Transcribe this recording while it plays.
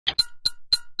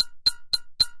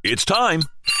It's time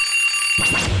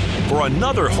for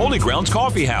another Holy Grounds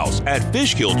Coffeehouse at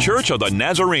Fishkill Church of the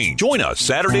Nazarene. Join us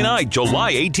Saturday night,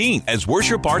 July 18th, as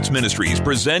Worship Arts Ministries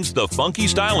presents the funky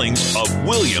stylings of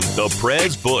William the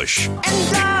Prez Bush.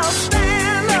 And I'll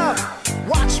stand up,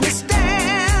 watch me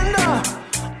stand up.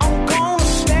 I'm gonna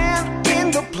stand in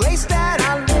the place that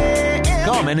I live.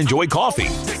 Come and enjoy coffee,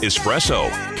 espresso,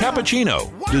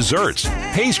 cappuccino, desserts,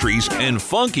 pastries, and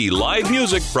funky live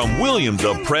music from William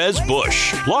the Prez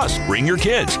Bush. Plus, bring your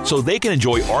kids so they can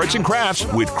enjoy arts and crafts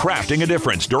with Crafting a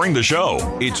Difference during the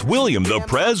show. It's William the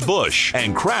Prez Bush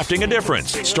and Crafting a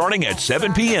Difference, starting at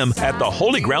 7 p.m. at the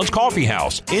Holy Grounds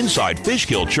Coffeehouse inside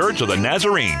Fishkill Church of the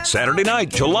Nazarene. Saturday night,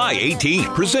 July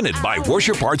 18th, presented by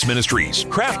Worship Arts Ministries,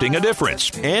 Crafting a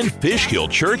Difference, and Fishkill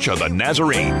Church of the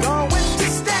Nazarene.